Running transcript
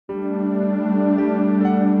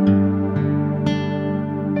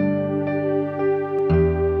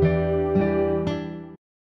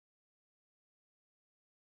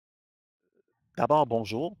D'abord,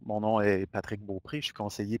 bonjour. Mon nom est Patrick Beaupré. Je suis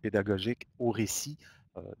conseiller pédagogique au Récit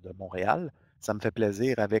de Montréal. Ça me fait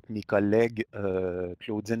plaisir, avec mes collègues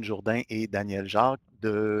Claudine Jourdain et Daniel Jacques,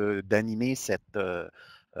 d'animer cet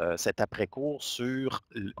après-cours sur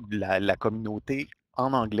la communauté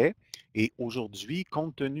en anglais. Et aujourd'hui,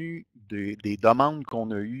 compte tenu des demandes qu'on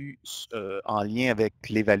a eues en lien avec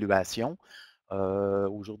l'évaluation,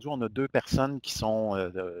 aujourd'hui, on a deux personnes qui sont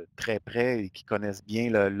très près et qui connaissent bien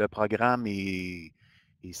le programme et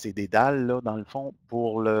ses dédales, là, dans le fond.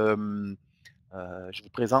 Je vous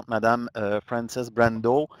présente Madame Frances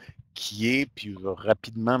Brando, qui est, puis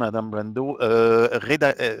rapidement, Madame Brando,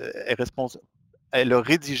 est responsable. Elle a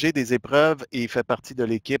rédigé des épreuves et fait partie de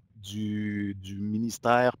l'équipe du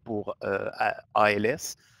ministère pour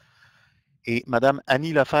ALS. Et Mme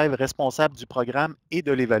Annie Lefebvre, responsable du programme et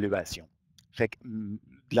de l'évaluation. Fait que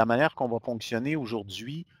de la manière qu'on va fonctionner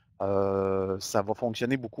aujourd'hui, ça va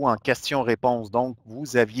fonctionner beaucoup en questions-réponses. Donc,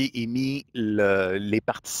 vous aviez émis, les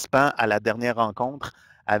participants à la dernière rencontre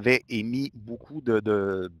avaient émis beaucoup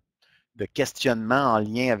de questionnements en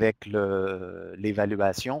lien avec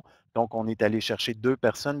l'évaluation. Donc, on est allé chercher deux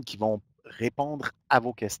personnes qui vont répondre à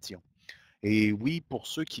vos questions. Et oui, pour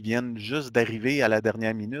ceux qui viennent juste d'arriver à la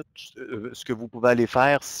dernière minute, ce que vous pouvez aller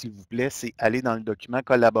faire, s'il vous plaît, c'est aller dans le document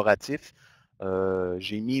collaboratif.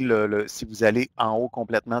 J'ai mis si vous allez en haut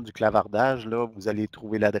complètement du clavardage, là, vous allez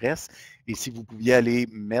trouver l'adresse. Et si vous pouviez aller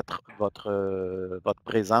mettre votre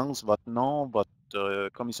présence, votre nom, votre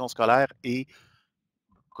commission scolaire et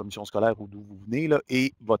commission scolaire ou d'où vous venez, là,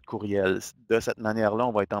 et votre courriel. De cette manière-là,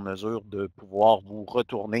 on va être en mesure de pouvoir vous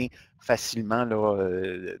retourner facilement là,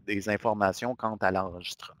 des informations quant à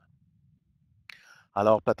l'enregistrement.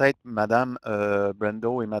 Alors, peut-être, Madame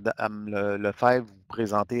Brando et Madame Lefebvre, vous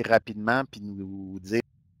présenter rapidement puis nous dire.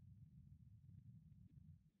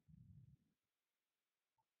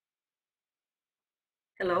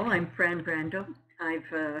 Hello, I'm Fran Brando.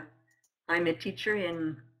 I'm a teacher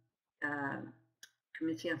in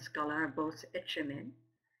Commission Scolaire Beauce et Chemin.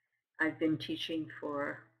 I've been teaching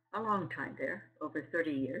for a long time there, over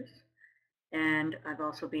 30 years. And I've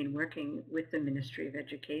also been working with the Ministry of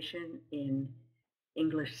Education in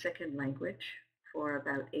English Second Language for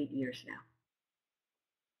about 8 years now.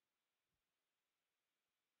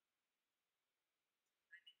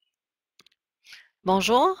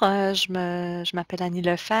 Bonjour, je m'appelle Annie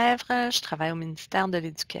Lefebvre, je travaille au ministère de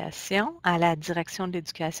l'Éducation, à la direction de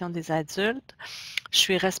l'éducation des adultes. Je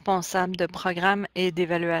suis responsable de programmes et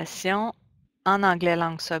d'évaluation en anglais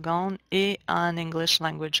langue seconde et en English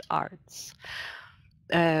Language Arts.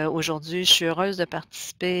 Aujourd'hui, je suis heureuse de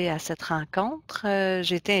participer à cette rencontre.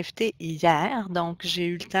 J'ai été invitée hier, donc j'ai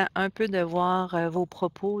eu le temps un peu de voir vos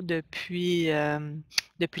propos depuis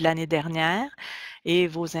l'année dernière et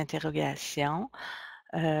vos interrogations.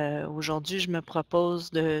 Aujourd'hui, je me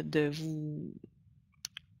propose de vous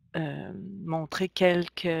montrer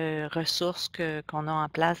quelques ressources qu'on a en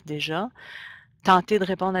place déjà, tenter de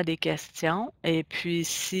répondre à des questions et puis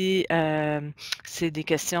si c'est des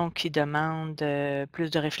questions qui demandent plus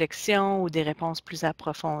de réflexion ou des réponses plus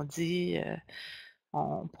approfondies,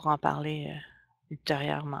 on pourra en parler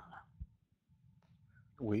ultérieurement.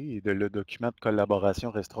 Oui, le document de collaboration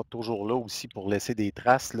restera toujours là aussi pour laisser des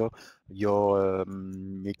traces, là. Il y a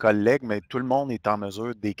mes collègues, mais tout le monde est en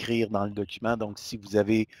mesure d'écrire dans le document. Donc, si vous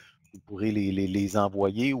avez, vous pourrez les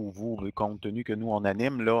envoyer ou vous, compte tenu que nous, on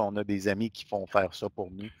anime, là, on a des amis qui font faire ça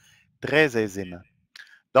pour nous très aisément.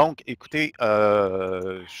 Donc, écoutez,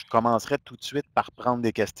 je commencerai tout de suite par prendre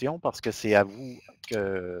des questions parce que c'est à vous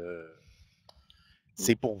que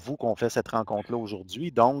c'est pour vous qu'on fait cette rencontre-là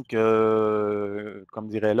aujourd'hui. Donc, comme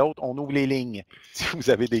dirait l'autre, on ouvre les lignes. Si vous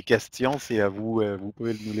avez des questions, c'est à vous, vous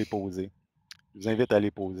pouvez nous les poser. Je vous invite à les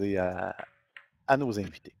poser à nos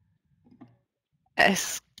invités.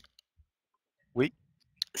 Est-ce Oui,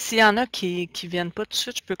 S'il y en a qui viennent pas tout de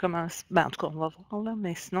suite, je peux commencer. Ben, en tout cas, on va voir là,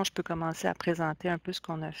 mais sinon, je peux commencer à présenter un peu ce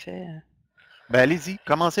qu'on a fait. ben allez-y,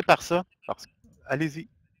 commencez par ça. Allez-y.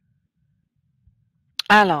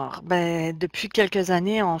 Alors, ben, depuis quelques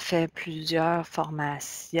années, on fait plusieurs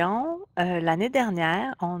formations. L'année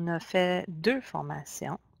dernière, on a fait 2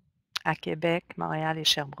 formations à Québec, Montréal et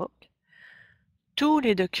Sherbrooke. Tous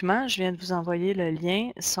les documents, je viens de vous envoyer le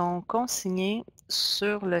lien, sont consignés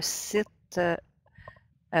sur le site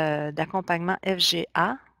d'accompagnement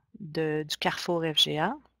FGA du Carrefour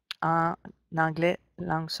FGA en anglais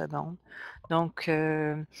langue seconde. Donc,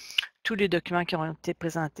 tous les documents qui ont été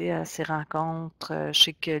présentés à ces rencontres, je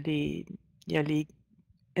sais que il y a les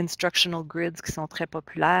instructional grids qui sont très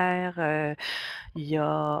populaires, il y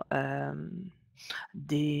a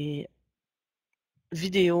des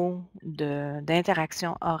vidéos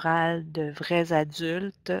d'interaction orale de vrais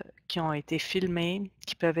adultes qui ont été filmés,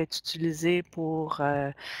 qui peuvent être utilisés pour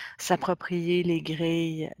s'approprier les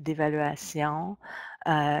grilles d'évaluation.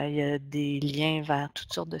 Il y a des liens vers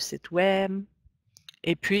toutes sortes de sites web.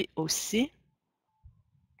 Et puis aussi,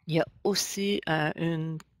 il y a aussi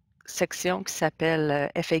une section qui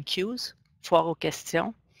s'appelle FAQs, foire aux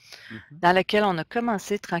questions, dans laquelle on a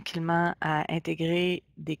commencé tranquillement à intégrer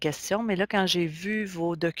des questions. Mais là, quand j'ai vu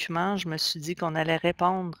vos documents, je me suis dit qu'on allait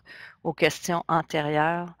répondre aux questions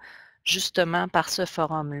antérieures, justement par ce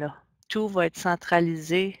forum-là. Tout va être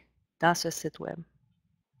centralisé dans ce site web.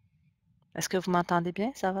 Est-ce que vous m'entendez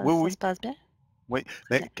bien? Ça Oui. se passe bien? Oui,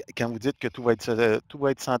 mais quand vous dites que tout va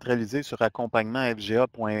être centralisé sur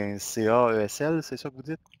accompagnementfga.ca ESL, c'est ça que vous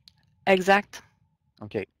dites? Exact.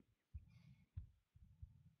 OK.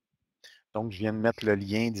 Donc, je viens de mettre le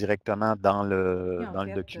lien directement dans le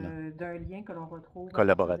document d'un lien que l'on retrouve à partir de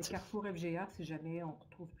collaboratif. Carrefour FGA, si jamais on ne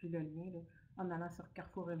retrouve plus le lien, là, en allant sur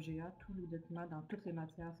Carrefour FGA, tous les documents dans toutes les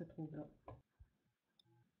matières se trouvent là.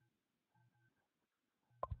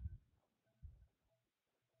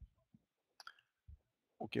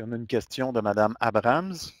 OK, on a une question de Mme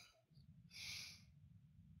Abrams.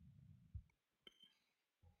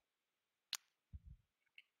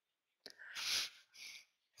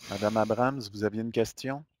 Madame Abrams, vous aviez une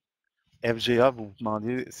question? FGA, vous vous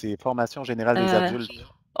demandez, c'est Formation générale des adultes.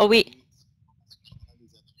 Oh oui.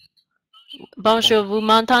 Bonjour, vous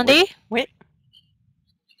m'entendez? Oui.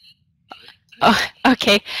 Oh,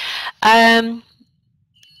 OK.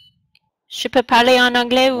 Je peux parler en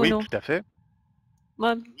anglais ou Oui, non? tout à fait.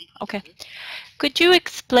 Okay. Could you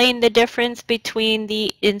explain the difference between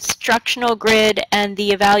the instructional grid and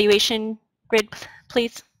the evaluation grid,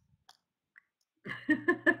 please?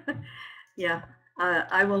 Yeah,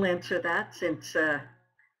 I will answer that since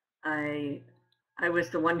I was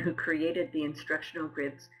the one who created the instructional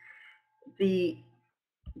grids. The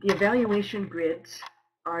evaluation grids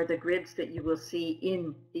are the grids that you will see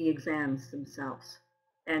in the exams themselves.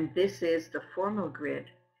 And this is the formal grid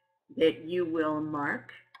that you will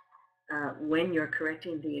mark when you're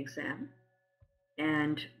correcting the exam.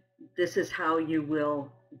 And this is how you will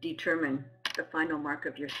determine the final mark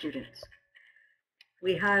of your students.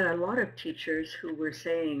 We had a lot of teachers who were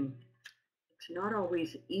saying it's not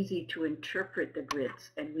always easy to interpret the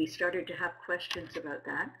grids, and we started to have questions about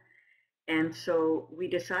that. And so we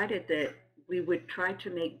decided that we would try to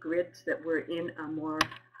make grids that were in a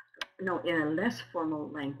less formal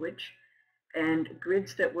language, and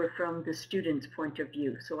grids that were from the student's point of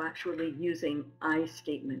view. So actually using I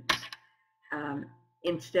statements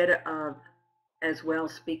instead of as well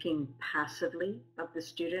speaking passively of the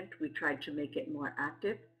student, we tried to make it more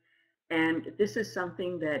active. And this is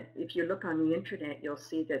something that if you look on the internet, you'll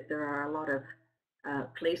see that there are a lot of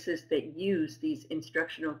places that use these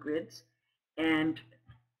instructional grids. And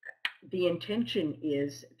the intention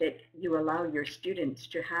is that you allow your students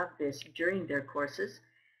to have this during their courses.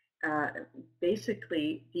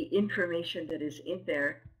 Basically, the information that is in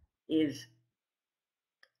there is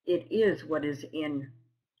what is in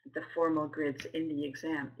the formal grids in the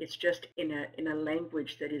exam. It's just in a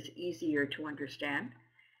language that is easier to understand.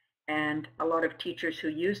 And a lot of teachers who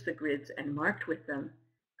used the grids and marked with them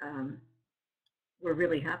were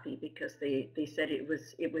really happy because they said it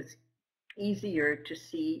was easier to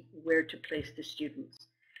see where to place the students.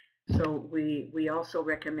 So we also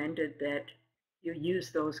recommended that you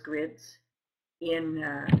use those grids in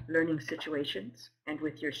learning situations and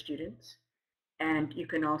with your students. And you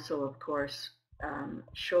can also, of course,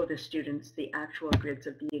 show the students the actual grids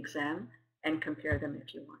of the exam and compare them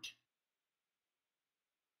if you want.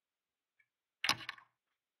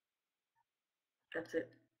 That's it.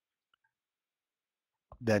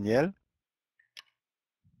 Daniel?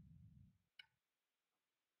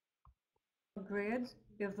 Grids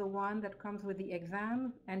is the one that comes with the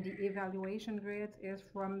exam, and the evaluation grids is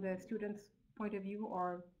from the student's point of view,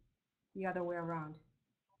 or the other way around?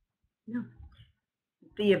 No.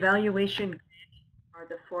 The evaluation are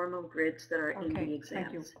the formal grids that are in the Okay, exams.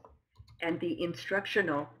 thank you. And the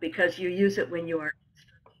instructional, because you use it when you are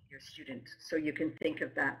instructing your students, so you can think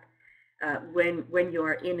of that. When you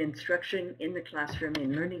are in instruction in the classroom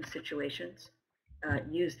in learning situations,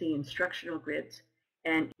 use the instructional grids,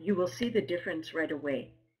 and you will see the difference right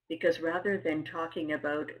away, because rather than talking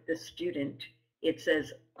about the student, it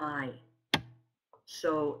says I.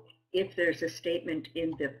 So if there's a statement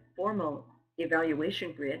in the formal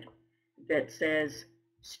evaluation grid that says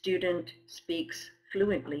student speaks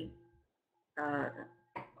fluently,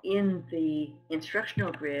 in the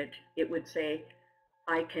instructional grid, it would say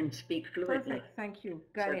I can speak fluently. Perfect, thank you.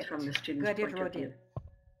 So Got it's it. from the student's Got it, point of wrote view. it.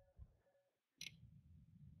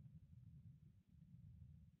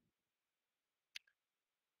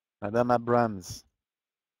 Madame Abrams.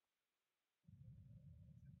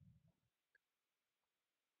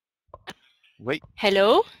 Oui.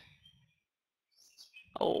 Hello?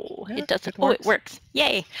 Oh, Yeah, it doesn't. it Oh, it works. works.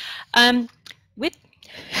 Yay. With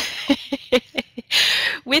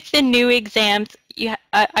with the new exams,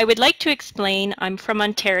 I would like to explain, I'm from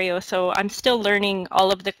Ontario, so I'm still learning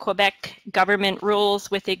all of the Quebec government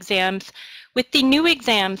rules with exams. With the new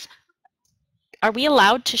exams, are we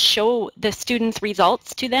allowed to show the students'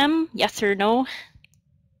 results to them? Yes or no?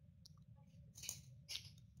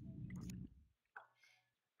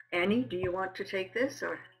 Annie, do you want to take this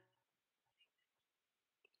or?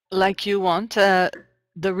 Like you want.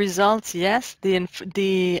 The results, yes. The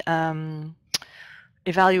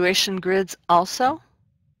evaluation grids also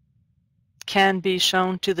can be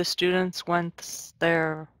shown to the students once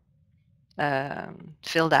they're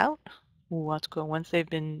filled out. Once they've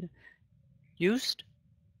been used.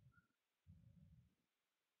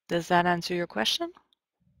 Does that answer your question?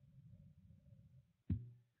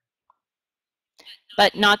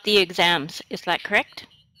 But not the exams, is that correct?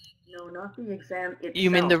 No, not the exam itself. You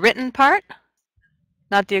mean the written part?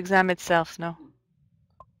 Not the exam itself, no.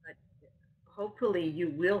 But hopefully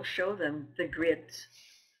you will show them the grids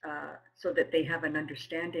so that they have an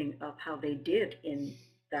understanding of how they did in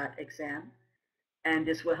that exam. And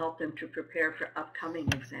this will help them to prepare for upcoming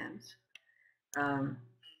exams.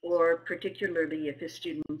 Or particularly if a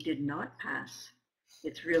student did not pass,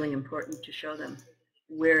 it's really important to show them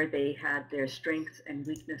where they had their strengths and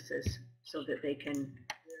weaknesses so that they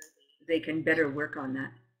can better work on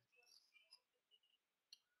that.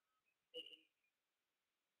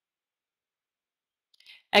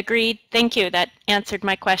 Agreed. Thank you. That answered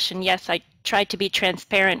my question. Yes, I tried to be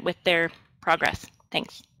transparent with their progress.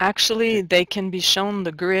 Thanks. Actually, they can be shown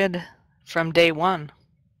the grid from day one,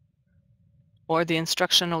 or the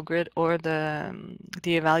instructional grid, or the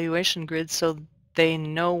evaluation grid, so they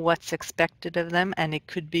know what's expected of them, and it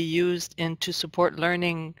could be used to support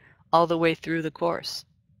learning all the way through the course.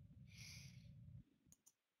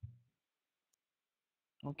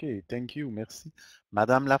 OK, thank you, merci.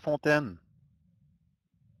 Madame Lafontaine.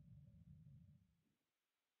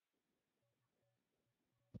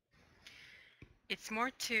 It's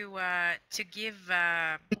more to give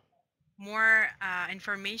more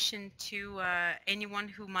information to anyone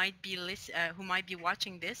who might be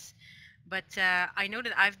watching this. But I know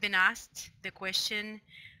that I've been asked the question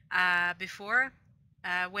before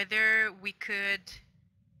whether we could,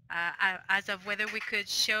 whether we could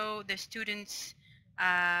show the students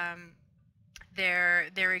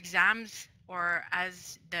their exams, or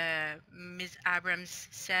as the Ms. Abrams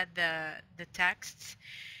said, the texts.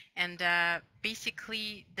 And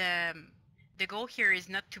basically the goal here is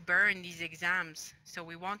not to burn these exams. So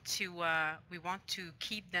we want to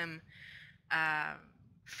keep them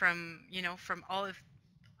from, from all of,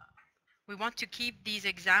 we want to keep these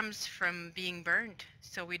exams from being burned.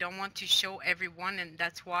 So we don't want to show everyone, and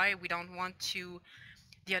that's why we don't want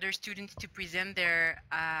the other students to present their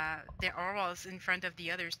orals in front of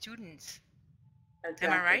the other students. Exactly.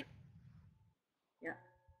 Am I right? Yeah.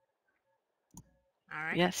 All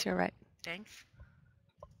right. Yes, you're right. Thanks.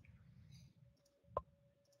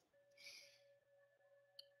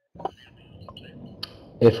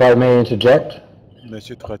 If I may interject.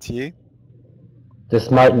 Monsieur Trottier. This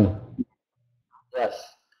is Martin.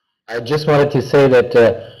 Yes. I just wanted to say that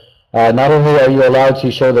not only are you allowed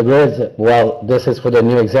to show the grids, well, this is for the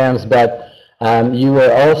new exams, but you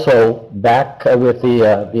were also back with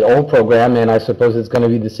the old program, and I suppose it's going to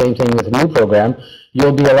be the same thing with the new program.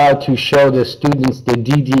 You'll be allowed to show the students the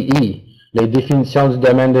DDE, les définitions du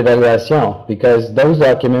domaine d'évaluation, because those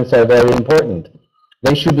documents are very important.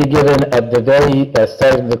 They should be given at the very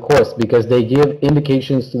start of the course because they give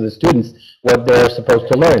indications to the students what they're supposed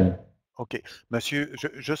to learn. OK. Monsieur,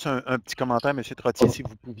 juste un petit commentaire, Monsieur Trottier, si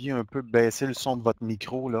vous pouviez un peu baisser le son de votre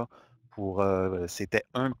micro, là, pour c'était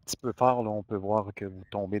un petit peu fort, là, on peut voir que vous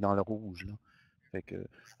tombez dans le rouge. Là. Fait que,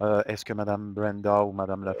 est-ce que Madame Brenda ou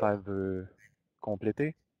Madame Lefebvre veut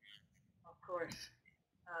compléter? Of course.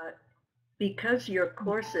 Because your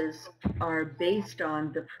courses are based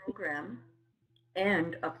on the program,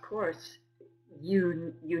 and of course,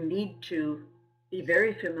 you need to be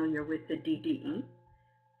very familiar with the DDE.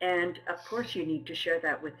 And of course, you need to share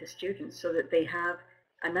that with the students so that they have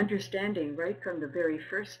an understanding right from the very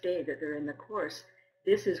first day that they're in the course.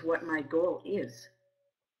 This is what my goal is.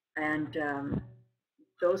 And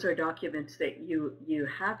those are documents that you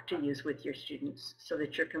have to use with your students so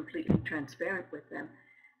that you're completely transparent with them.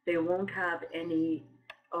 They won't have any,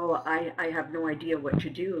 oh, I have no idea what to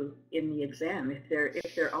do in the exam.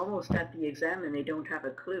 If they're almost at the exam and they don't have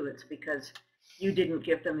a clue, it's because you didn't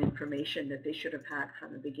give them information that they should have had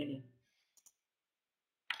from the beginning.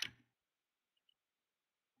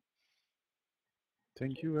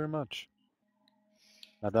 Thank you very much.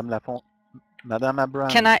 Madame Lafont, Madame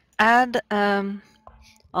Abrams. Can I add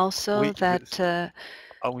also Oui, that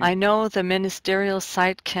oui. I know the ministerial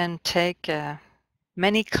site can take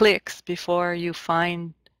many clicks before you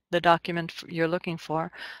find the document you're looking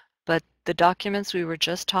for, but the documents we were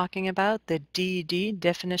just talking about, the DED,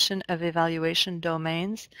 Definition of Evaluation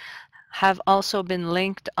Domains, have also been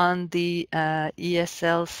linked on the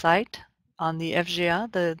ESL site, on the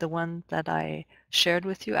FGA, the one that I shared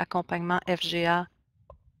with you, Accompagnement FGA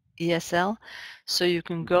ESL. So you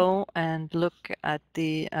can go and look at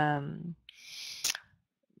the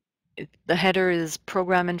header is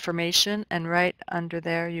program information, and right under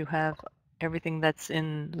there you have everything that's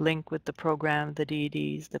in link with the program, the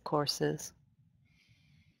DEDs, the courses.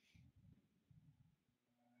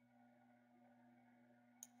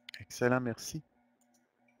 Excellent, merci.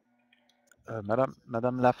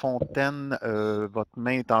 Madame Lafontaine, votre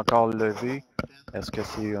main est encore levée. Est-ce que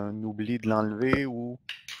c'est un oubli de l'enlever ou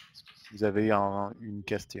vous avez une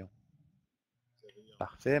question?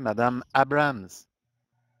 Parfait. Madame Abrams.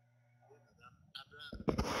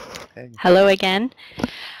 Hey. Hello again.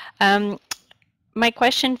 My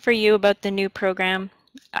question for you about the new program,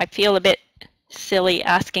 I feel a bit silly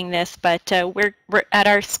asking this, but we're at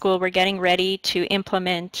our school, we're getting ready to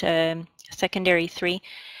implement Secondary 3.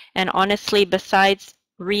 And honestly, besides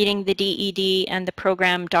reading the DED and the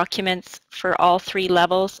program documents for all 3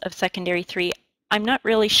 levels of Secondary 3, I'm not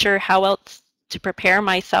really sure how else to prepare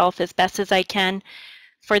myself as best as I can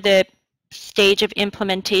for the stage of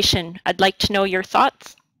implementation. I'd like to know your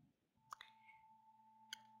thoughts.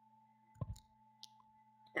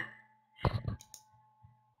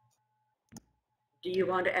 Do you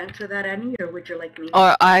want to answer that, Annie, or would you like me?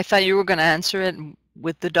 Or I thought you were going to answer it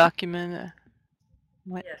with the document.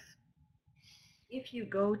 What? Yes. If you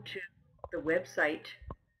go to the website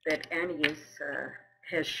that Annie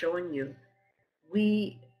has shown you,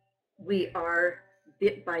 we are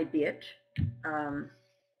bit by bit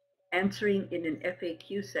answering in an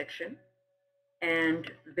FAQ section,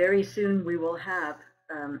 and very soon we will have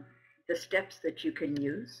the steps that you can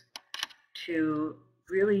use to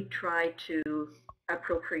really try to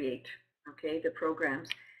appropriate, okay, the programs.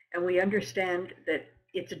 And we understand that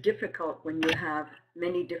it's difficult when you have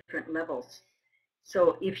many different levels.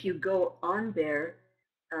 So if you go on there,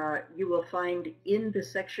 you will find in the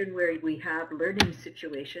section where we have learning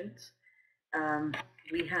situations,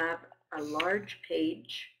 we have a large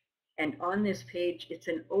page, and on this page it's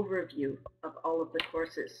an overview of all of the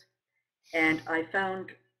courses. And I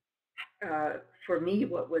found, for me,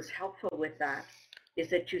 what was helpful with that is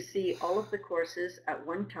that you see all of the courses at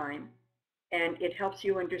one time, and it helps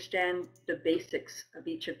you understand the basics of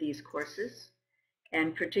each of these courses.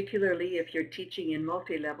 And particularly if you're teaching in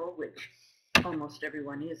multi-level, which almost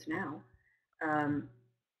everyone is now,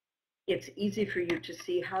 it's easy for you to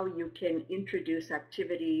see how you can introduce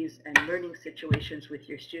activities and learning situations with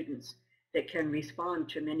your students that can respond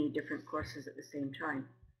to many different courses at the same time.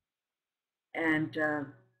 And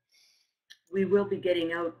we will be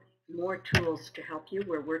getting out more tools to help you.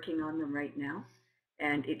 We're working on them right now,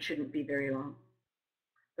 and it shouldn't be very long.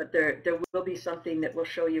 But there will be something that will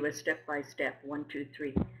show you a step-by-step, 1, 2,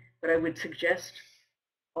 3. But I would suggest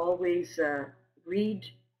always read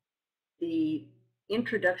the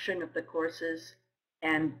introduction of the courses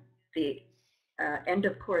and the end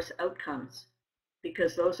of course outcomes,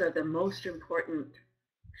 because those are the most important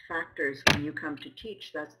factors when you come to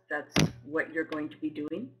teach. That's what you're going to be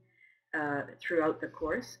doing throughout the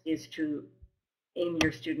course, is to aim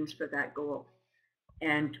your students for that goal.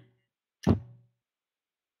 And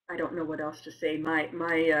I don't know what else to say.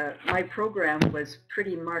 My program was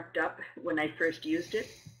pretty marked up when I first used it,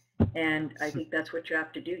 and I think that's what you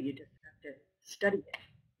have to do. You just have to study it,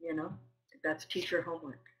 you know. That's teacher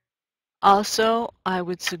homework. Also, I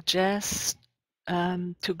would suggest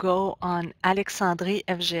to go on Alexandrie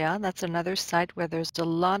FGA. That's another site where there's a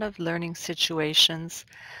lot of learning situations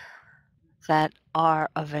that are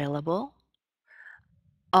available.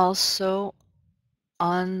 Also,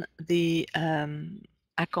 on the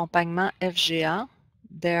Accompagnement FGA,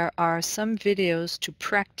 there are some videos to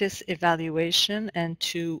practice evaluation and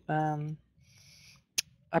to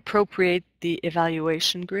appropriate the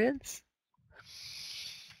evaluation grids.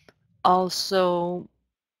 Also,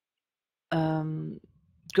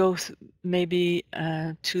 go maybe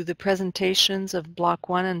to the presentations of block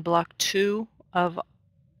 1 and block 2 of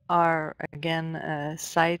our, again,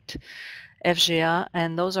 site FGA,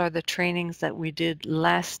 and those are the trainings that we did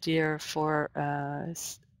last year for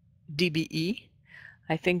DBE.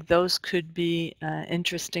 I think those could be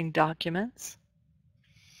interesting documents.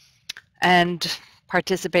 And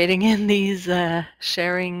participating in these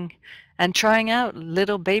sharing and trying out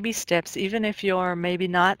little baby steps, even if you're maybe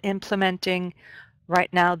not implementing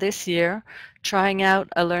right now this year, trying out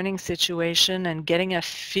a learning situation and getting a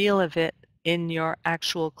feel of it in your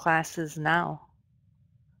actual classes now.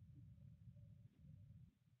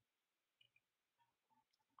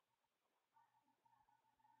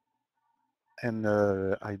 And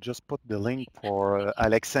I just put the link for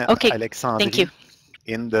Okay, Alexandrie thank you.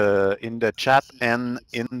 in the chat and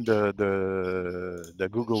in the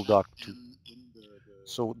Google Doc too.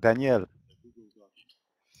 So Daniel.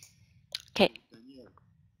 Okay.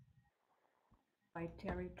 By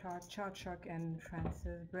Terry Charchuk and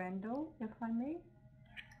Francis Brando, if I may.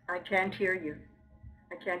 I can't hear you.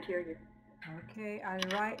 I can't hear you. Okay,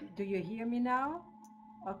 do you hear me now?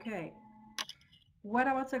 Okay. What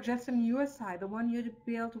about suggesting your side, the one you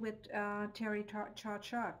built with Terry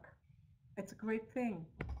Charchuk? It's a great thing.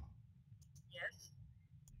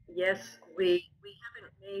 Yes, we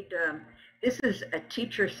haven't made, this is a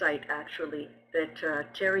teacher site actually that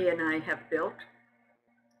Terry and I have built.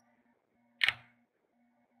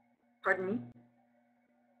 Pardon me?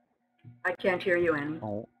 I can't hear you, Annie.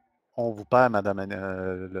 On vous perd, Madame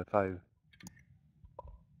Lefebvre.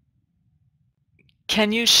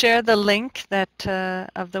 Can you share the link that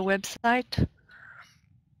of the website?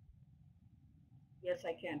 Yes,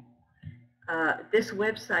 I can. This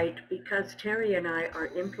website, because Terry and I are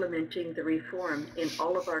implementing the reform in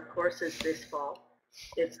all of our courses this fall,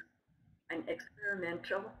 it's an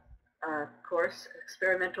experimental course,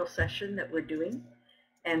 experimental session that we're doing.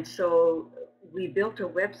 And so we built a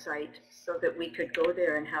website so that we could go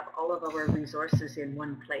there and have all of our resources in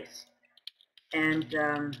one place. And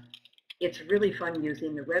it's really fun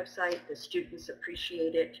using the website. The students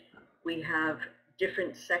appreciate it. We have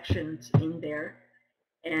different sections in there,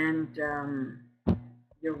 and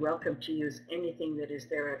you're welcome to use anything that is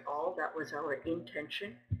there at all. That was our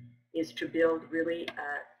intention, is to build really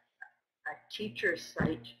a teacher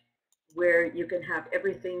site where you can have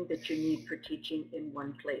everything that you need for teaching in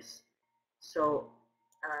one place. So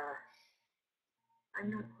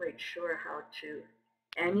I'm not quite sure how to,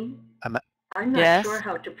 Annie? I'm not sure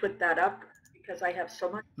how to put that up because I have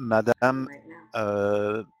so much Madame, right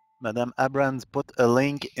now. Madame Abrams put a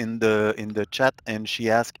link in the chat and she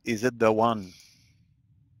asked, is it the one?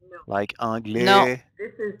 No. Like anglais, No.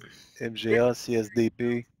 FGA,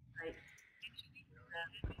 CSDP?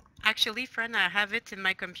 Actually, friend, I have it in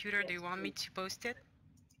my computer. Do you want me to post it?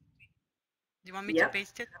 Do you want me to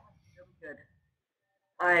paste it? Good.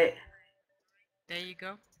 There you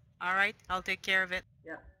go. All right, I'll take care of it.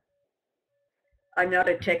 Yeah. I'm not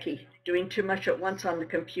a techie. Doing too much at once on the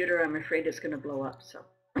computer, I'm afraid it's going to blow up. So.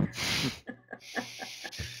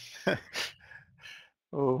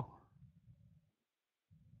 Oh.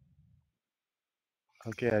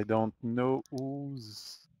 Okay, I don't know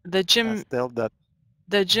who's the Jim. That.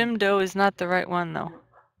 The Jimdo is not the right one, though.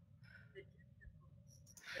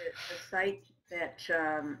 The site that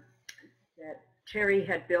that Terry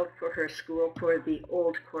had built for her school for the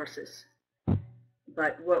old courses.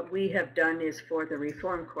 But what we have done is for the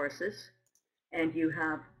reform courses, and you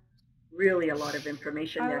have really a lot of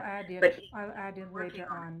information there. I'll add it later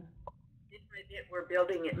on. Bit by bit, we're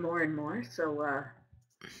building it more and more, so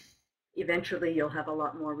eventually you'll have a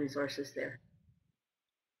lot more resources there.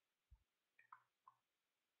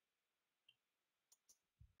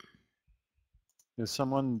 There's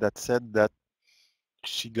someone that said that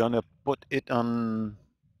she's gonna put it on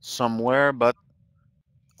somewhere, but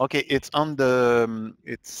okay, it's on the,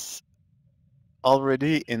 it's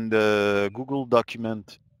already in the Google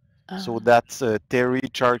document. So that's Terry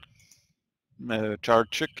Charchuk,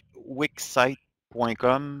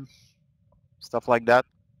 wixsite.com, stuff like that.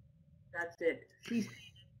 That's it.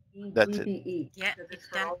 That's it. Yeah, it's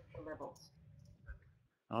for all the levels.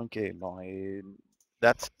 Okay, bon,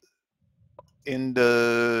 that's in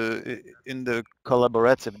the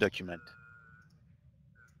collaborative document.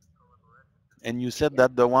 And you said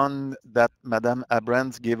that the one that Madame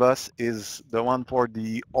Abrams gave us is the one for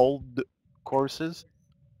the old courses?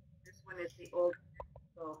 This one is the old,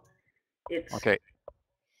 so it's okay.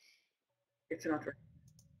 It's not right.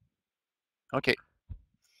 Okay.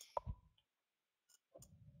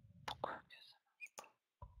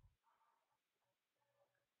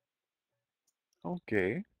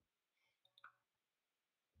 Okay.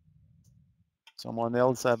 Someone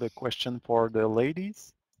else have a question for the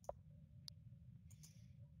ladies?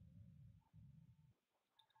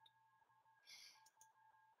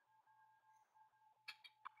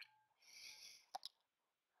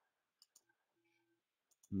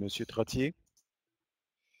 Monsieur Trottier?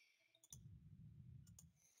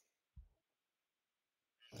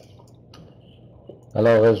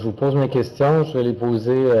 Alors, je vous pose mes questions. Je vais les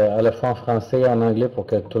poser à la fois en français et en anglais pour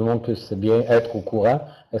que tout le monde puisse bien être au courant.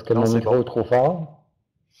 Est-ce que Non, mon c'est micro bon. est trop fort?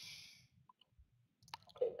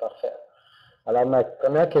 OK, parfait. Alors, ma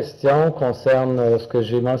première question concerne ce que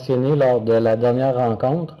j'ai mentionné lors de la dernière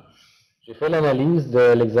rencontre. J'ai fait l'analyse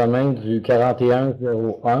de l'examen du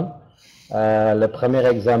 4101, le premier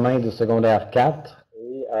examen du secondaire 4,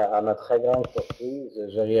 et à ma très grande surprise,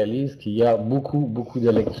 je réalise qu'il y a beaucoup de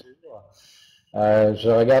lectures. Je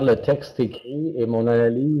regarde le texte écrit et mon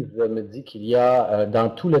analyse me dit qu'il y a, dans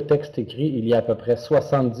tout le texte écrit, il y a à peu près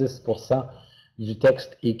 70% du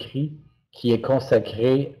texte écrit qui est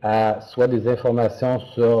consacré à soit des informations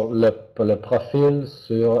sur le profil,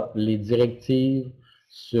 sur les directives,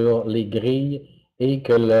 sur les grilles, et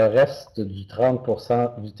que le reste du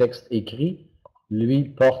 30% du texte écrit, lui,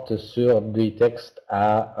 porte sur des textes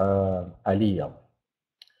à lire.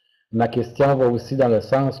 Ma question va aussi dans le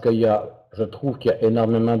sens je trouve qu'il y a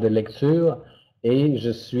énormément de lectures et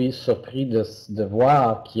je suis surpris de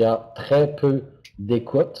voir qu'il y a très peu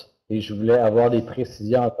d'écoute et je voulais avoir des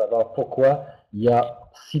précisions à savoir pourquoi il y a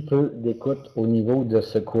si peu d'écoute au niveau de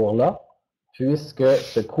ce cours-là, puisque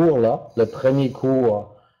ce cours-là, le premier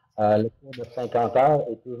cours, le cours de 50 heures,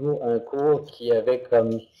 est toujours un cours qui avait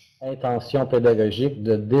comme intention pédagogique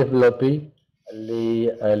de développer les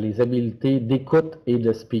habiletés d'écoute et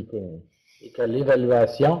de speaking. Et que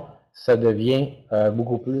l'évaluation, ça devient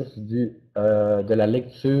beaucoup plus de la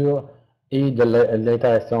lecture et de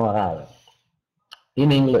l'interaction orale. In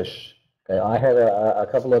English, okay, I have a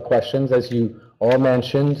couple of questions, as you all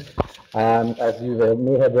mentioned. As you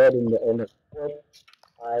may have read in the report,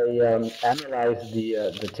 I analyzed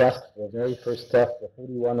the test, the very first test, the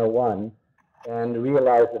 4101, and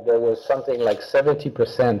realized that there was something like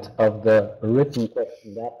 70% of the written text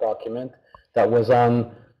in that document that was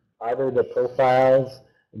on either the profiles,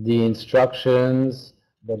 the instructions,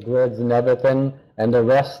 the grids and everything, and the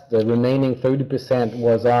rest, the remaining 30%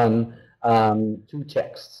 was on two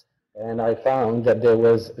texts. And I found that there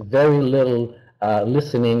was very little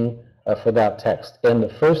listening for that text. In the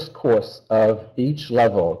first course of each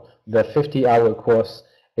level, the 50-hour course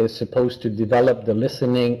is supposed to develop the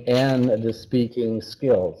listening and the speaking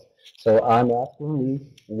skills. So I'm asking you,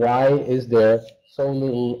 why is there so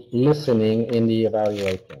little listening in the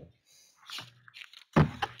evaluation?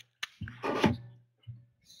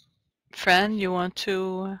 Fran, you want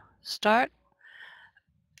to start?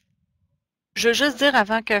 Je veux juste dire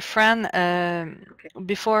avant que Fran,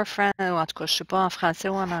 before Fran, ou en tout cas, je ne sais pas en français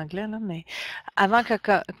ou en anglais, là, mais avant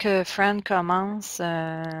que Fran commence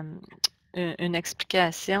une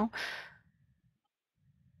explication,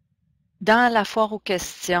 dans la foire aux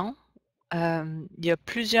questions, il y a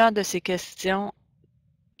plusieurs de ces questions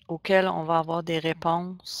auxquelles on va avoir des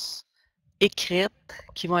réponses écrites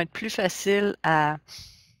qui vont être plus faciles à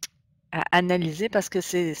analyser parce que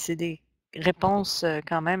c'est des réponses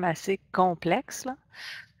quand même assez complexes, là.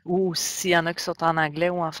 Ou s'il y en a qui sont en anglais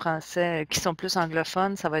ou en français, qui sont plus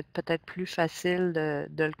anglophones, ça va être peut-être plus facile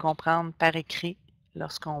de le comprendre par écrit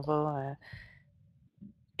lorsqu'on va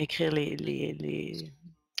écrire les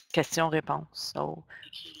questions-réponses. So,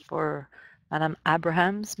 for Madame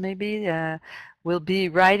Abrahams, maybe, we'll be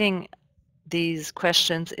writing these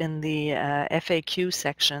questions in the FAQ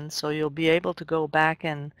section, so you'll be able to go back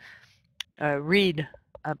and read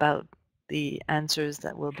about the answers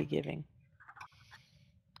that we'll be giving.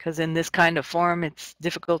 Because in this kind of form, it's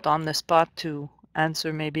difficult on the spot to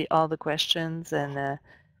answer maybe all the questions and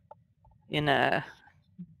in a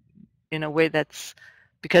way that's,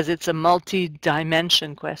 because it's a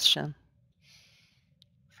multi-dimension question.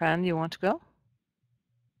 Fran, you want to go?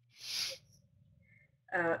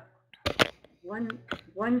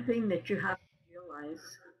 One thing that you have to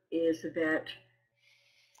realize is that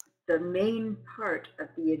the main part of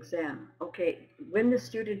the exam, okay, when the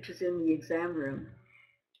student is in the exam room,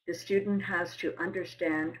 the student has to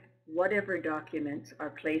understand whatever documents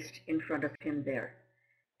are placed in front of him there.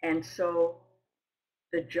 And so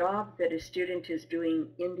the job that a student is doing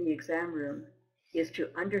in the exam room is to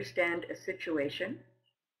understand a situation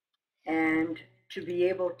and to be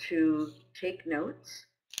able to take notes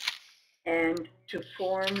and to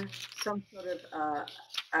form some sort of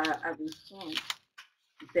a response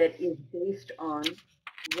that is based on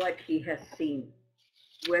what he has seen,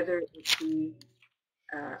 whether it be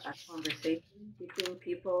a conversation between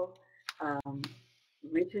people,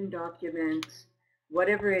 written documents,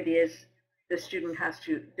 whatever it is, the student has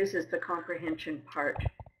to, this is the comprehension part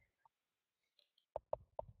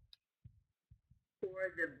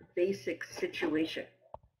for the basic situation.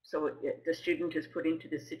 So the student is put into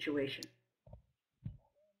this situation.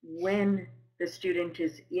 When the student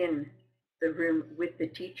is in the room with the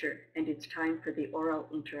teacher and it's time for the oral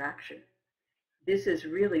interaction, this is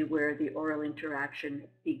really where the oral interaction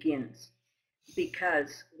begins,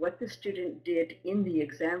 because what the student did in the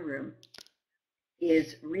exam room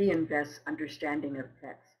is reinvest understanding of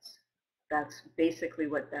texts. That's basically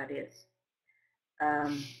what that is.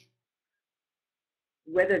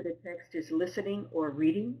 Whether the text is listening or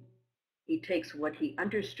reading, he takes what he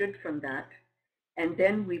understood from that, and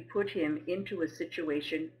then we put him into a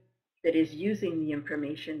situation that is using the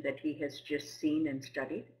information that he has just seen and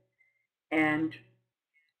studied. And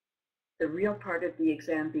the real part of the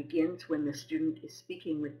exam begins when the student is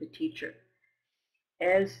speaking with the teacher.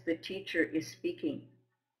 As the teacher is speaking,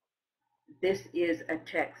 this is a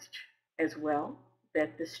text as well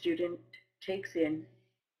that the student takes in,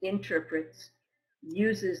 interprets,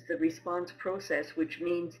 uses the response process, which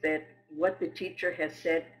means that what the teacher has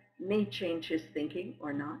said may change his thinking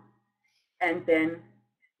or not, and then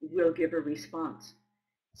will give a response.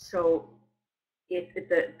 So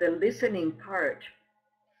the listening part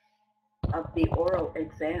of the oral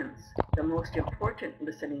exams, the most important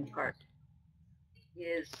listening part,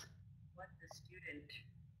 is what the student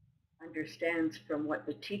understands from what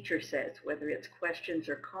the teacher says, whether it's questions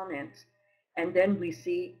or comments, and then we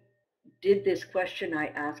see, did this question I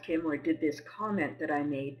asked him or did this comment that I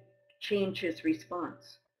made change his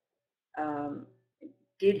response?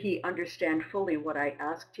 Did he understand fully what I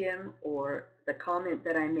asked him or the comment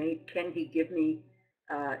that I made? Can he give me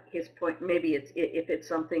his point? Maybe if it's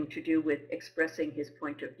something to do with expressing his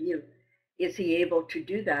point of view, is he able to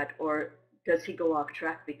do that, or does he go off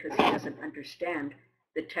track because he doesn't understand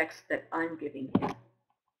the text that I'm giving him?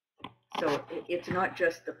 So it's not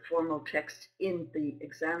just the formal text in the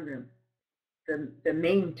exam room. The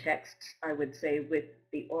main texts, I would say, with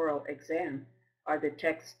the oral exam are the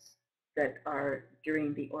texts that are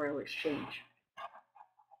during the oral exchange.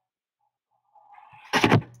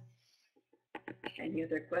 Any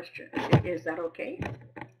other questions? Is that okay?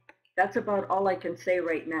 That's about all I can say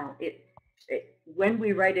right now. When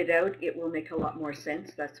we write it out, it will make a lot more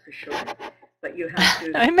sense, that's for sure. But you have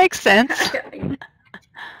to. It makes sense.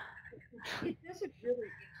 It doesn't really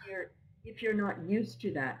if you're not used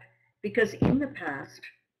to that. Because in the past,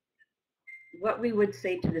 what we would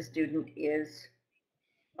say to the student is,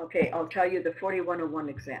 okay, I'll tell you the 4101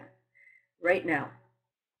 exam. Right now,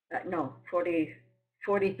 no,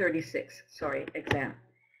 4036, sorry, exam.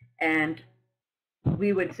 And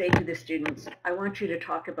we would say to the students, I want you to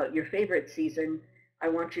talk about your favorite season. I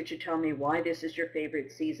want you to tell me why this is your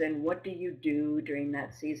favorite season. What do you do during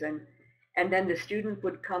that season? And then the student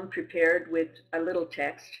would come prepared with a little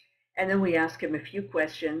text, and then we ask him a few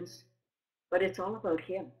questions, but it's all about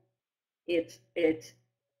him.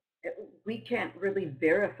 We can't really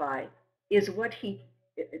verify, is what he's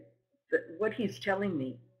telling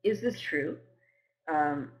me, is this true?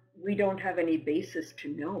 We don't have any basis to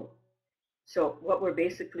know. So what we're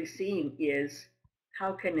basically seeing is,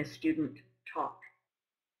 how can a student talk?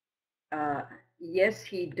 Yes,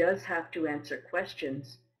 he does have to answer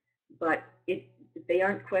questions, but they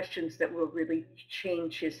aren't questions that will really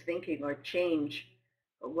change his thinking or change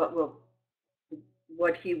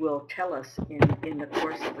what he will tell us in the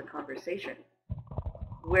course of the conversation.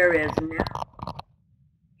 Whereas now,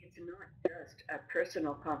 it's not just a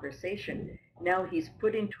personal conversation. Now he's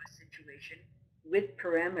put into a situation with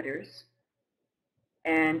parameters,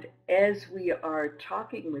 and as we are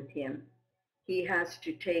talking with him, he has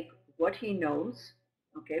to take what he knows,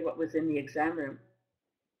 okay, what was in the exam room,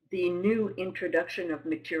 the new introduction of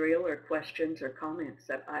material or questions or comments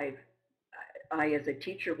that I as a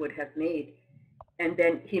teacher would have made, and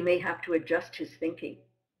then he may have to adjust his thinking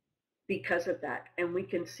because of that, and we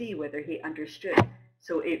can see whether he understood.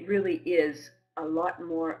 So it really is a lot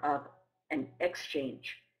more of an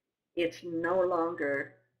exchange. It's no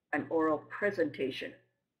longer an oral presentation.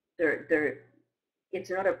 It's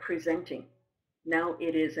not a presenting. Now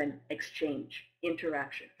it is an exchange,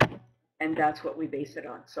 interaction, and that's what we base it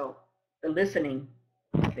on. So the listening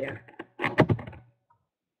is there.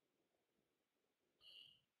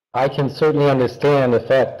 I can certainly understand the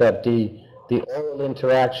fact that the oral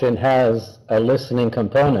interaction has a listening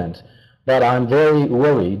component, but I'm very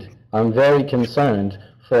worried, I'm very concerned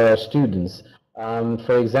for our students.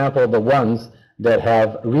 For example, the ones that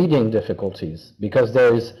have reading difficulties, because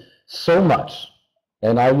there is so much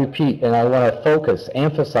and I repeat, and I want to focus,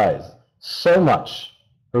 emphasize, so much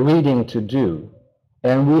reading to do.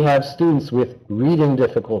 And we have students with reading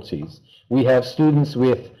difficulties. We have students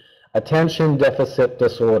with attention deficit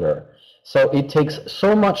disorder. So it takes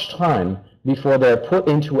so much time before they're put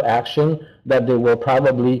into action that they will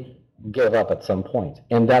probably give up at some point.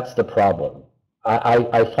 And that's the problem.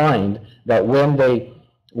 I find that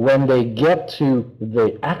when they get to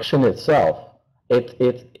the action itself,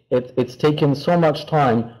 it's taken so much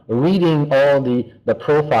time reading all the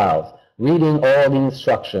profiles, reading all the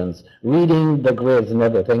instructions, reading the grids and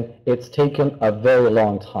everything. It's taken a very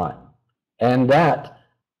long time. And that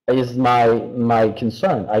is my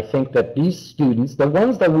concern. I think that these students, the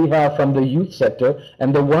ones that we have from the youth sector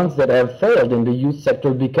and the ones that have failed in the youth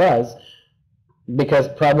sector because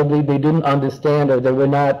probably they didn't understand or they were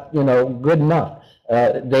not, you know, good enough.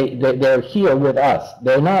 They're here with us.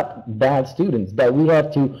 They're not bad students, but we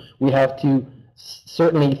have to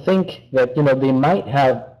certainly think that, you know, they might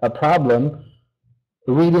have a problem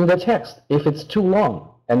reading the text if it's too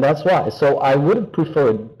long, and that's why. So I would have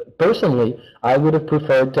preferred, personally, I would have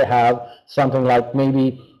preferred to have something like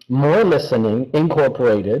maybe more listening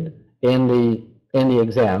incorporated in the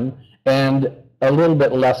exam and a little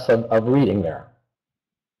bit less of reading there.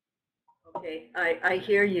 Okay, I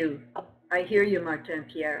hear you. I hear you, Martin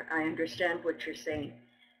Pierre. I understand what you're saying.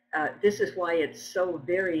 This is why it's so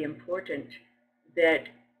very important that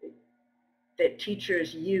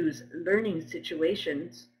teachers use learning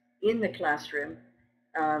situations in the classroom,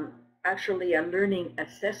 actually a learning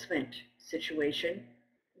assessment situation,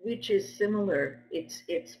 which is similar. It's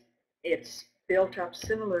built up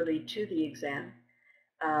similarly to the exam.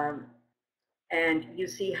 And you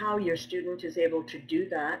see how your student is able to do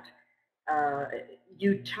that.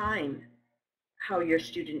 You time how your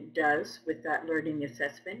student does with that learning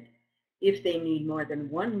assessment. If they need more than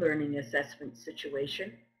one learning assessment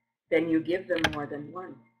situation, then you give them more than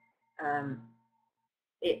one.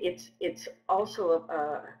 It's also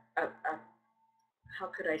how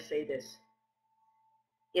could I say this?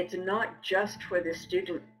 It's not just for the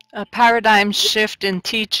student. A paradigm shift in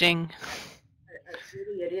teaching.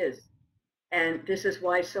 Really it is. And this is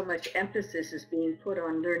why so much emphasis is being put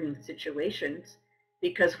on learning situations,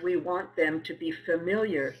 because we want them to be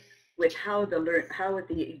familiar with how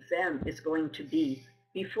the exam is going to be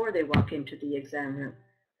before they walk into the exam room.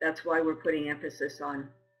 That's why we're putting emphasis on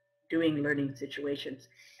doing learning situations.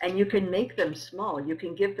 And you can make them small. You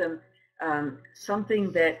can give them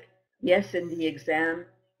something that, yes, in the exam,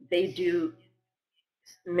 they do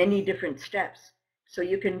many different steps. So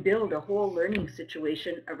you can build a whole learning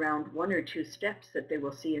situation around one or two steps that they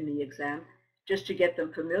will see in the exam, just to get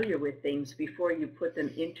them familiar with things before you put them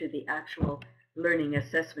into the actual learning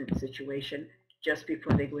assessment situation, just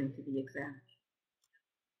before they go into the exam.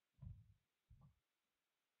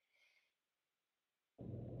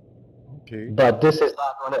 Okay. But this is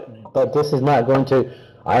not going to,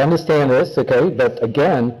 I understand this, okay, but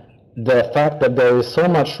again, the fact that there is so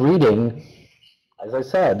much reading, as I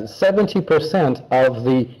said, 70% of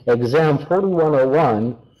the exam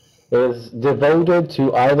 4101 is devoted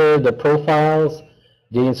to either the profiles,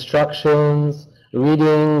 the instructions,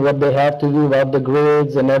 reading what they have to do about the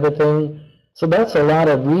grids and everything. So that's a lot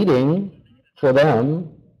of reading for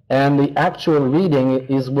them, and the actual reading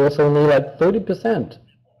is worth only like 30%.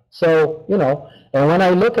 So, you know, and when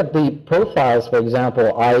I look at the profiles, for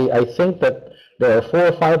example, I think that there are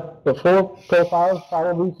four profiles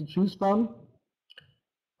probably to choose from.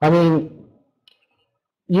 I mean,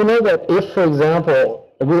 you know that if, for example,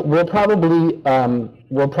 we'll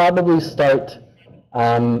probably start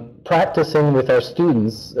practicing with our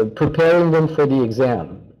students, preparing them for the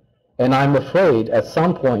exam. And I'm afraid at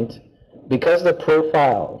some point, because the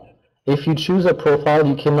profile, if you choose a profile,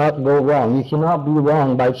 you cannot go wrong. You cannot be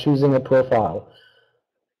wrong by choosing a profile.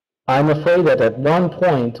 I'm afraid that at one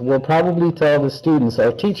point, we'll probably tell the students,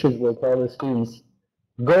 our teachers will tell the students,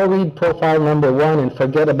 go read profile number 1 and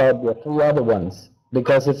forget about the 3 other ones,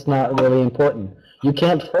 because it's not really important. You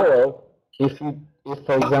can't fail if,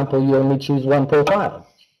 for example, you only choose one profile,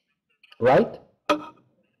 right?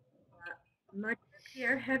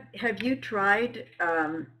 Pierre, have you tried,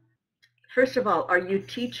 first of all, are you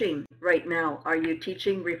teaching right now? Are you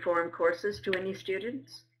teaching reform courses to any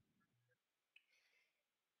students?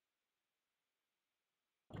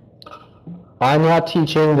 I'm not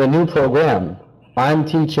teaching the new program. I'm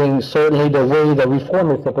teaching certainly the way the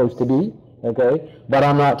reform is supposed to be, okay? But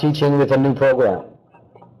I'm not teaching with a new program.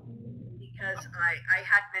 Because I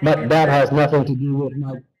had many. But that has nothing to do with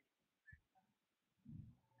my...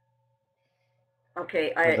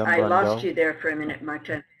 Okay, I lost you there for a minute,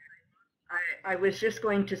 Martin. I was just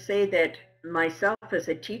going to say that myself myself as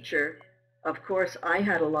a teacher, of course, I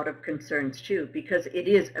had a lot of concerns too, because it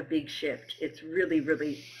is a big shift. It's really,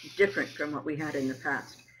 really different from what we had in the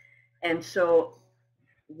past. And so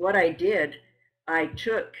what I did, I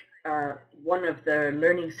took one of the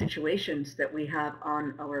learning situations that we have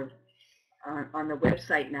on our on the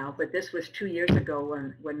website now, but this was 2 years ago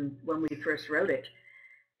when we first wrote it.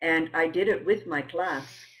 And I did it with my class.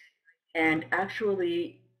 And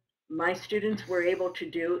actually, my students were able to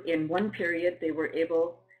do, in one period, they were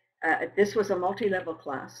able, this was a multi-level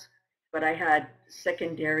class, but I had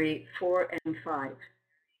secondary 4 and 5.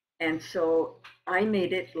 And so I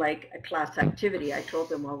made it like a class activity. I told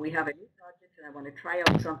them, well, we have a new project and I want to try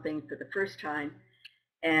out something for the first time.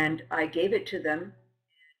 And I gave it to them.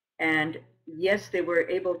 And yes, they were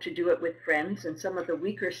able to do it with friends, and some of the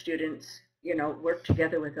weaker students, you know, worked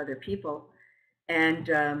together with other people. And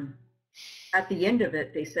at the end of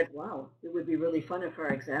it, they said, wow, it would be really fun if our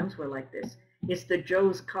exams were like this. It's the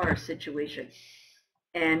Joe's car situation.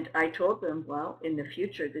 And I told them, well, in the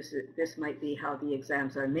future, this might be how the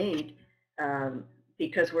exams are made,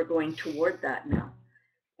 because we're going toward that now.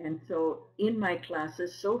 And so in my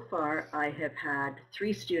classes, so far, I have had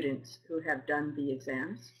 3 students who have done the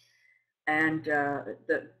exams, and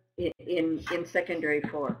in secondary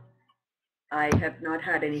 4. I have not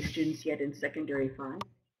had any students yet in secondary 5,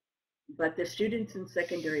 but the students in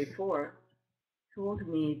secondary 4 told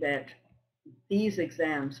me that these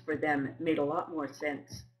exams for them made a lot more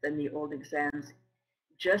sense than the old exams,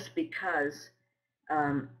 just because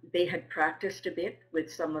they had practiced a bit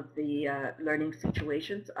with some of the learning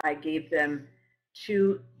situations. I gave them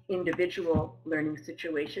 2 individual learning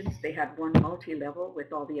situations. They had one multi-level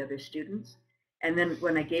with all the other students. And then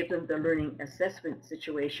when I gave them the learning assessment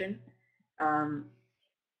situation,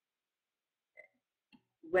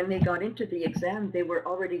 when they got into the exam, they were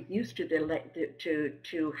already used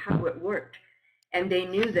to how it worked. And they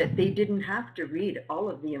knew that they didn't have to read all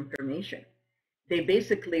of the information. They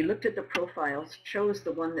basically looked at the profiles, chose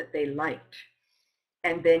the one that they liked,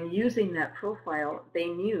 and then using that profile, they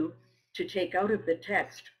knew to take out of the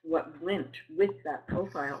text what went with that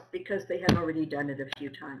profile, because they had already done it a few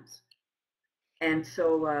times. And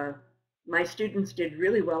so my students did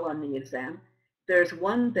really well on the exam. There's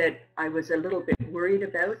one that I was a little bit worried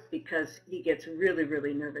about, because he gets really,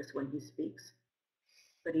 really nervous when he speaks,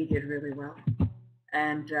 but he did really well.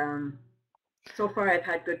 And so far I've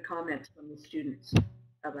had good comments from the students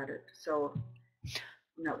about it, so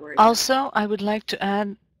I'm not worried. Also, I would like to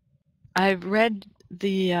add, I've read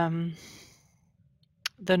the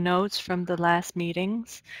notes from the last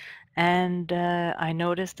meetings, and I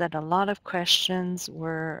noticed that a lot of questions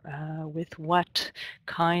were with what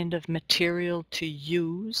kind of material to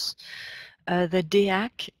use. The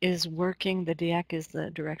DIAC is working, the DIAC is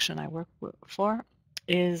the direction I work for,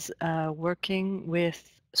 is working with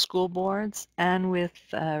school boards and with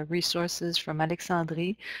resources from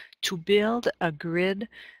Alexandrie to build a grid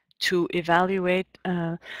to evaluate,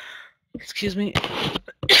 excuse me,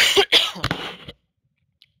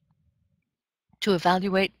 to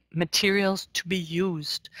evaluate materials to be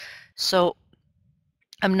used. So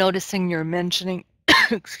I'm noticing you're mentioning,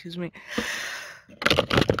 excuse me,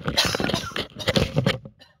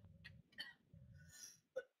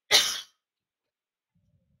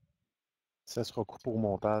 Ça sera coupé au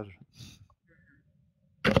montage.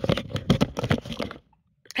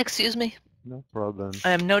 excuse me. No problem.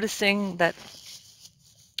 I'm noticing that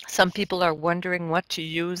some people are wondering what to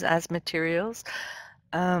use as materials.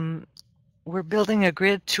 We're building a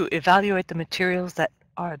grid to evaluate the materials that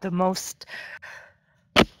are the most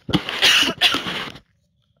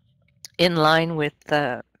in line with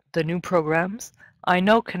the new programs. I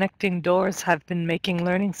know Connecting Doors have been making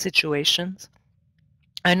learning situations.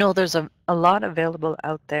 I know there's a lot available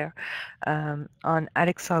out there on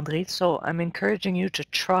Alexandrie, so I'm encouraging you to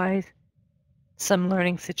try some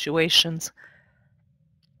learning situations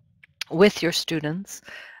with your students,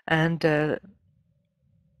 and